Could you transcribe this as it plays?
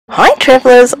Hi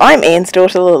travellers, I'm Anne's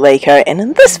daughter Laleko, and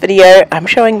in this video I'm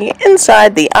showing you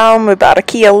inside the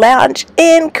Al-Mubarakiya lounge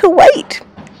in Kuwait.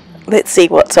 Let's see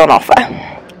what's on offer.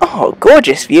 Oh,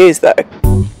 gorgeous views though.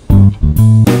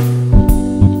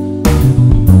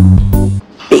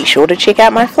 Be sure to check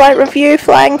out my flight review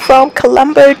flying from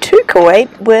Colombo to Kuwait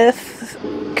with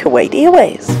Kuwait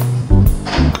Airways.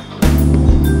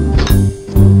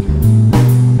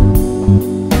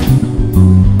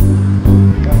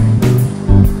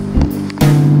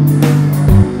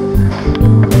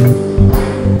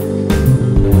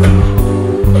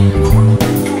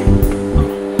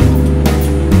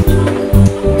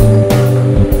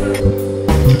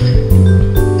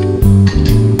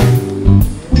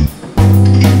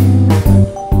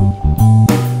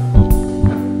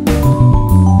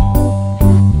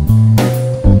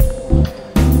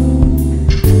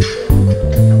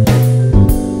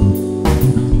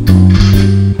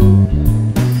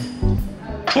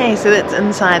 Okay, so that's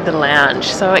inside the lounge,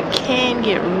 so it can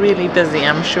get really busy,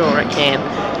 I'm sure it can,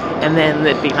 and then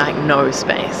there'd be like no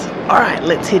space. Alright,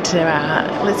 let's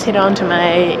head on to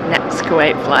my next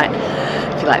Kuwait flight.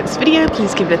 If you like this video,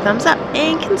 please give it a thumbs up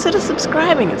and consider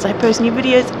subscribing, as I post new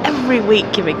videos every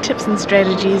week giving tips and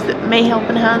strategies that may help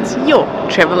enhance your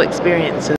travel experiences.